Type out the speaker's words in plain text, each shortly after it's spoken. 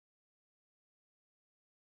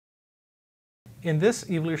In this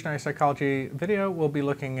evolutionary psychology video, we'll be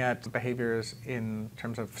looking at behaviors in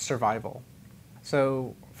terms of survival.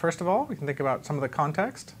 So first of all, we can think about some of the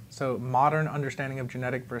context. So modern understanding of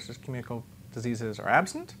genetic versus communicable diseases are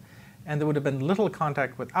absent, and there would have been little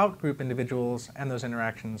contact with out-group individuals, and those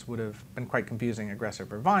interactions would have been quite confusing,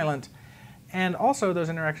 aggressive, or violent. And also, those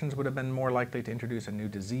interactions would have been more likely to introduce a new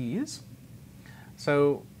disease.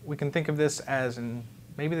 So we can think of this as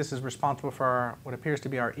maybe this is responsible for what appears to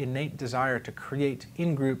be our innate desire to create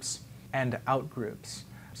in-groups and out-groups.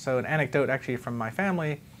 So an anecdote actually from my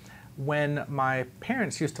family, when my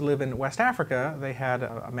parents used to live in West Africa, they had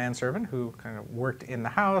a manservant who kind of worked in the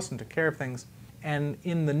house and took care of things. And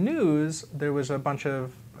in the news, there was a bunch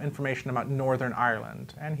of information about Northern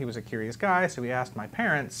Ireland. And he was a curious guy, so he asked my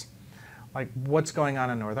parents, like, what's going on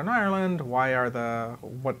in Northern Ireland? Why are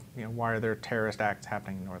there terrorist acts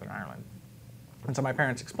happening in Northern Ireland? And so my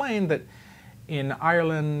parents explained that in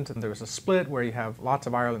Ireland, there was a split where you have lots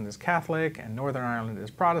of Ireland is Catholic and Northern Ireland is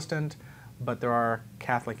Protestant, but there are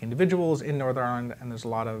Catholic individuals in Northern Ireland, and there's a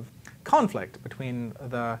lot of conflict between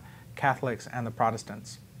the Catholics and the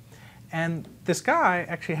Protestants. And this guy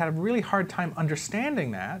actually had a really hard time understanding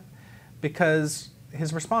that, because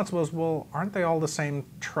his response was, well, aren't they all the same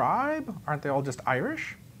tribe? Aren't they all just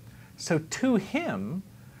Irish? So to him,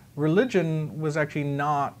 religion was actually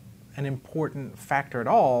not an important factor at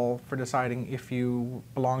all for deciding if you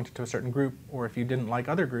belonged to a certain group or if you didn't like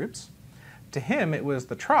other groups. To him, it was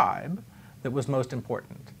the tribe that was most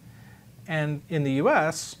important. And in the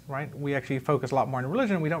US, right, we actually focus a lot more on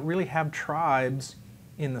religion. We don't really have tribes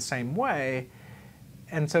in the same way.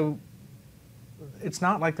 And so it's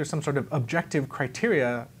not like there's some sort of objective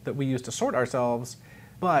criteria that we use to sort ourselves,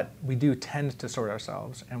 but we do tend to sort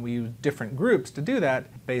ourselves, and we use different groups to do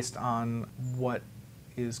that based on what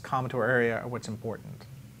is common to our area or what's important.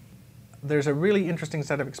 There's a really interesting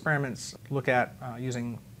set of experiments look at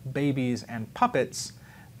using babies and puppets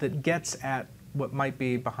that gets at what might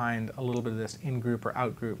be behind a little bit of this in-group or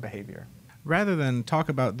out-group behavior. Rather than talk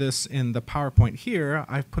about this in the PowerPoint here,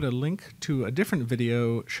 I've put a link to a different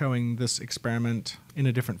video showing this experiment in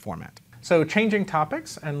a different format. So changing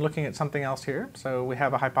topics and looking at something else here. So we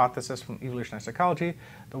have a hypothesis from evolutionary psychology.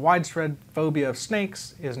 The widespread phobia of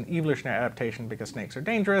snakes is an evolutionary adaptation because snakes are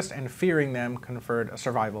dangerous, and fearing them conferred a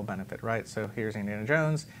survival benefit, right? So here's Indiana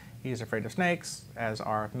Jones. He's afraid of snakes, as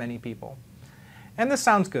are many people. And this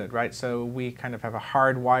sounds good, right? So we kind of have a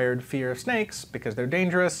hardwired fear of snakes because they're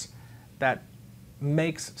dangerous. That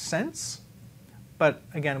makes sense. But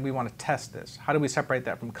again, we want to test this. How do we separate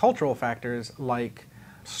that from cultural factors like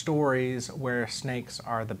stories where snakes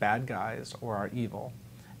are the bad guys or are evil?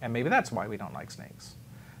 And maybe that's why we don't like snakes.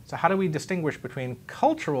 So how do we distinguish between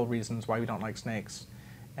cultural reasons why we don't like snakes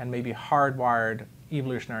and maybe hardwired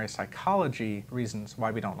evolutionary psychology reasons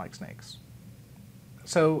why we don't like snakes?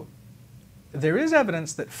 So there is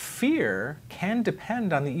evidence that fear can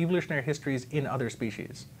depend on the evolutionary histories in other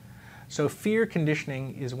species. So fear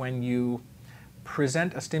conditioning is when you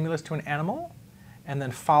present a stimulus to an animal and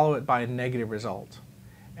then follow it by a negative result.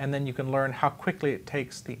 And then you can learn how quickly it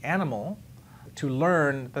takes the animal to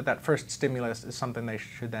learn that that first stimulus is something they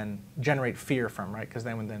should then generate fear from, right? Because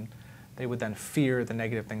they would then fear the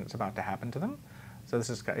negative thing that's about to happen to them. So this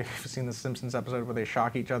is, if you've seen the Simpsons episode where they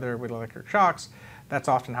shock each other with electric shocks, that's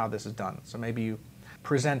often how this is done. So maybe you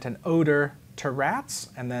present an odor to rats,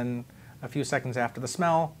 and then a few seconds after the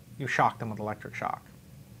smell, you shock them with electric shock.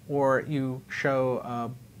 Or you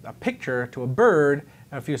show a picture to a bird,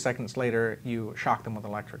 and a few seconds later, you shock them with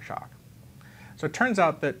electric shock. So it turns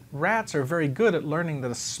out that rats are very good at learning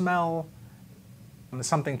that a smell is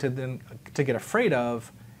something to get afraid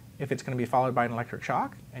of if it's going to be followed by an electric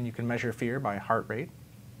shock, and you can measure fear by heart rate.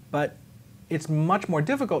 But it's much more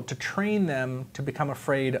difficult to train them to become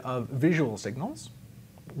afraid of visual signals,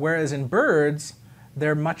 whereas in birds,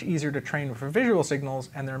 they're much easier to train for visual signals,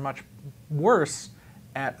 and they're much worse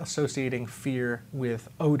at associating fear with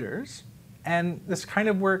odors. And this kind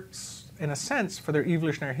of works, in a sense, for their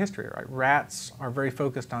evolutionary history, right? Rats are very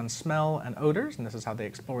focused on smell and odors, and this is how they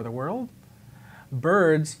explore the world.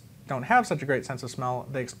 Birds don't have such a great sense of smell.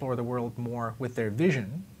 They explore the world more with their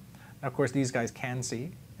vision. Now, of course, these guys can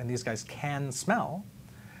see, and these guys can smell.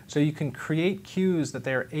 So you can create cues that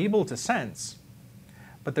they're able to sense,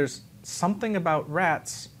 but there's something about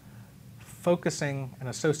rats focusing and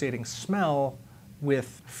associating smell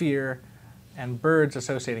with fear, and birds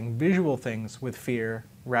associating visual things with fear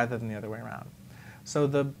rather than the other way around. So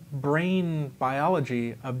the brain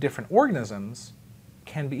biology of different organisms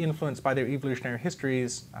can be influenced by their evolutionary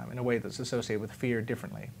histories in a way that's associated with fear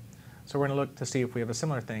differently. So we're going to look to see if we have a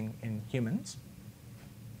similar thing in humans.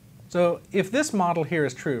 So if this model here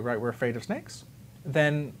is true, right, we're afraid of snakes,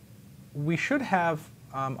 then we should have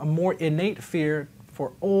a more innate fear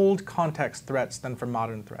for old context threats than for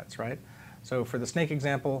modern threats, right? So for the snake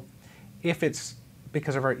example, if it's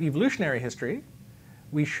because of our evolutionary history,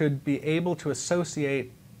 we should be able to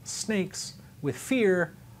associate snakes with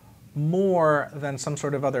fear more than some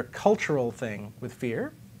sort of other cultural thing with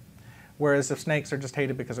fear. Whereas if snakes are just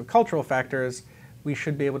hated because of cultural factors, we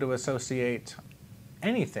should be able to associate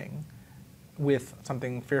anything with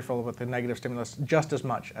something fearful with a negative stimulus just as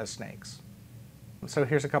much as snakes. So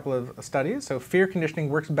here's a couple of studies. So fear conditioning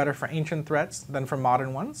works better for ancient threats than for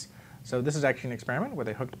modern ones. So this is actually an experiment where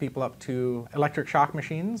they hooked people up to electric shock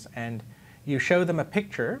machines, and you show them a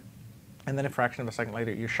picture, and then a fraction of a second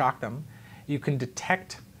later you shock them. You can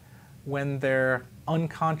detect when their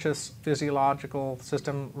unconscious physiological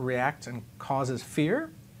system reacts and causes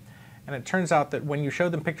fear. And it turns out that when you show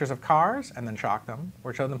them pictures of cars and then shock them,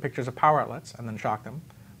 or show them pictures of power outlets and then shock them,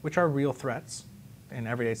 which are real threats in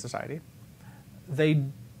everyday society, they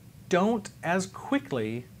don't as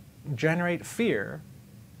quickly generate fear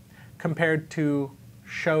compared to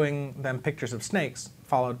showing them pictures of snakes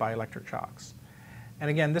followed by electric shocks. And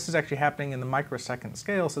again, this is actually happening in the microsecond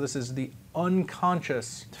scale, so this is the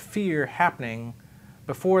unconscious fear happening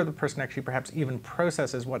before the person actually perhaps even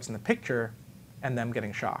processes what's in the picture and them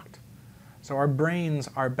getting shocked. So our brains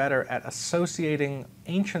are better at associating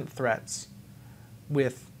ancient threats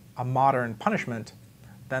with a modern punishment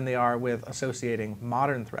than they are with associating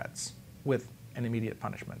modern threats with an immediate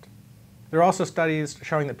punishment. There are also studies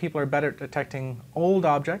showing that people are better at detecting old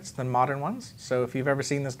objects than modern ones. So if you've ever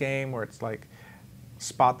seen this game where it's like,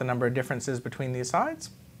 spot the number of differences between these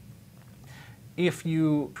sides, if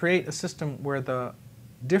you create a system where the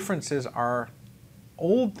differences are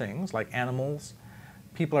old things, like animals,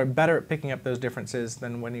 people are better at picking up those differences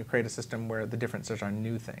than when you create a system where the differences are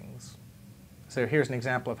new things. So here's an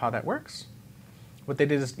example of how that works. What they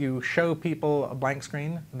did is you show people a blank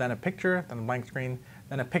screen, then a picture, then a blank screen,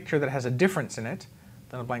 then a picture that has a difference in it,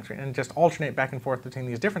 then a blank screen, and just alternate back and forth between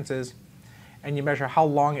these differences, and you measure how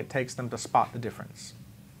long it takes them to spot the difference.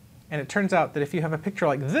 And it turns out that if you have a picture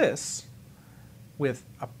like this with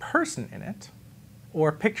a person in it, or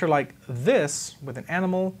a picture like this with an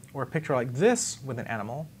animal, or a picture like this with an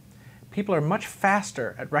animal, people are much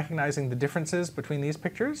faster at recognizing the differences between these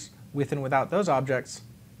pictures, with and without those objects,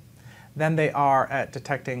 than they are at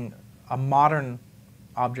detecting a modern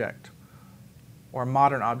object, or a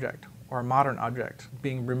modern object, or a modern object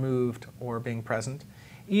being removed or being present,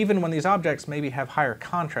 even when these objects maybe have higher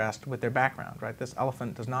contrast with their background, right? This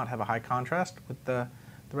elephant does not have a high contrast with the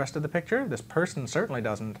rest of the picture. This person certainly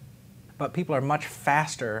doesn't. But people are much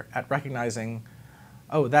faster at recognizing,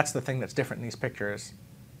 oh, that's the thing that's different in these pictures,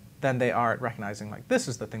 than they are at recognizing, like, this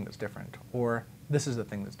is the thing that's different, or this is the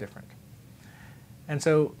thing that's different. And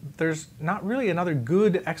so there's not really another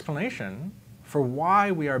good explanation for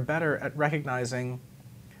why we are better at recognizing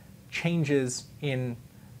changes in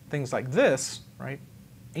things like this, right?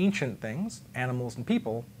 Ancient things, animals and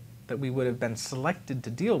people, that we would have been selected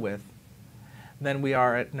to deal with, than we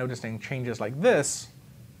are at noticing changes like this,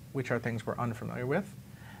 which are things we're unfamiliar with,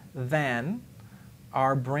 than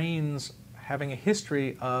our brains having a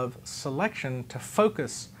history of selection to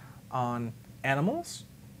focus on animals.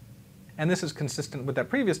 And this is consistent with that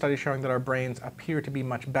previous study showing that our brains appear to be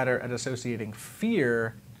much better at associating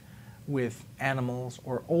fear with animals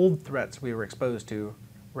or old threats we were exposed to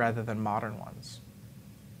rather than modern ones.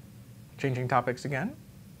 Changing topics again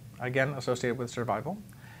associated with survival.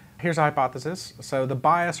 Here's a hypothesis. So the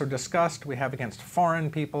bias or disgust we have against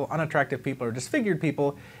foreign people, unattractive people, or disfigured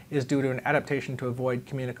people is due to an adaptation to avoid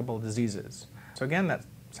communicable diseases. So again, that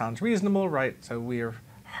sounds reasonable, right? So we are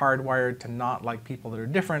hardwired to not like people that are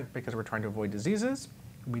different because we're trying to avoid diseases.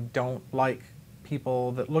 We don't like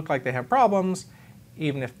people that look like they have problems,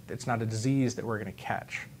 even if it's not a disease that we're going to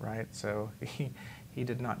catch, right? So he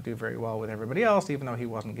did not do very well with everybody else, even though he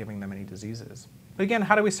wasn't giving them any diseases. But again,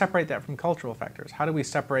 how do we separate that from cultural factors? How do we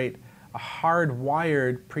separate a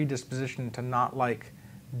hardwired predisposition to not like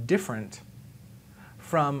different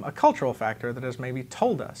from a cultural factor that has maybe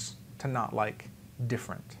told us to not like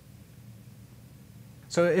different?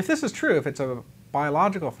 So if this is true, if it's a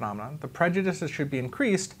biological phenomenon, the prejudices should be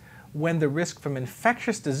increased when the risk from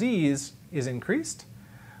infectious disease is increased,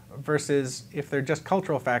 versus if they're just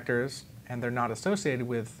cultural factors and they're not associated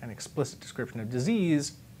with an explicit description of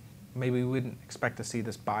disease, maybe we wouldn't expect to see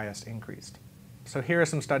this bias increased. So here are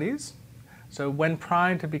some studies. So when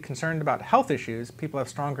primed to be concerned about health issues, people have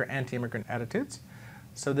stronger anti-immigrant attitudes.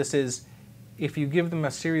 So this is if you give them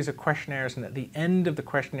a series of questionnaires and at the end of the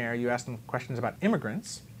questionnaire you ask them questions about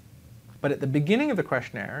immigrants, but at the beginning of the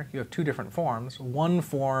questionnaire you have two different forms. One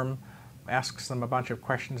form asks them a bunch of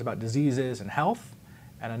questions about diseases and health,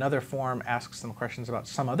 and another form asks them questions about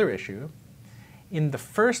some other issue. In the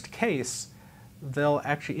first case, they'll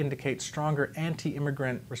actually indicate stronger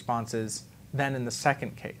anti-immigrant responses than in the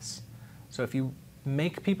second case. So if you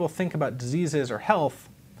make people think about diseases or health,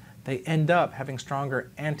 they end up having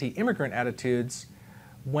stronger anti-immigrant attitudes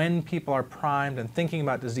when people are primed and thinking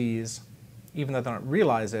about disease, even though they don't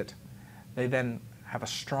realize it. They then have a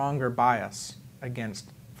stronger bias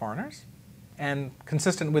against foreigners. And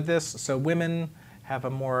consistent with this, so women have a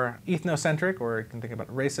more ethnocentric, or you can think about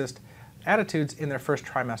racist, attitudes in their first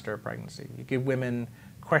trimester of pregnancy. You give women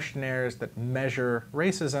questionnaires that measure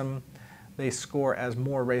racism, they score as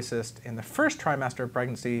more racist in the first trimester of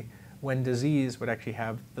pregnancy, when disease would actually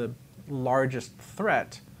have the largest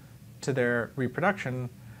threat to their reproduction,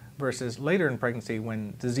 versus later in pregnancy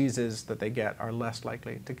when diseases that they get are less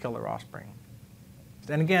likely to kill their offspring.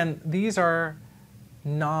 And again, these are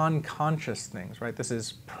non-conscious things, right? This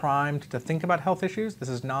is primed to think about health issues. This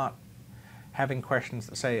is not having questions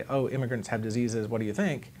that say, oh, immigrants have diseases, what do you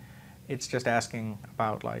think? It's just asking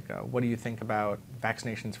about, like, what do you think about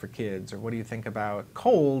vaccinations for kids? Or what do you think about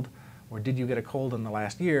cold? Or did you get a cold in the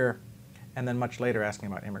last year? And then much later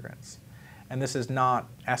asking about immigrants. And this is not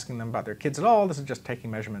asking them about their kids at all. This is just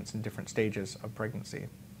taking measurements in different stages of pregnancy.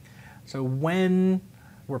 So when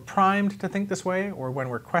we're primed to think this way, or when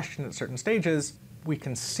we're questioned at certain stages, we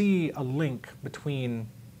can see a link between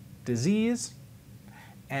disease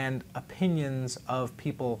and opinions of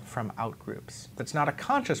people from outgroups. That's not a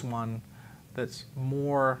conscious one, that's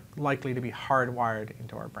more likely to be hardwired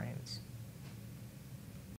into our brains.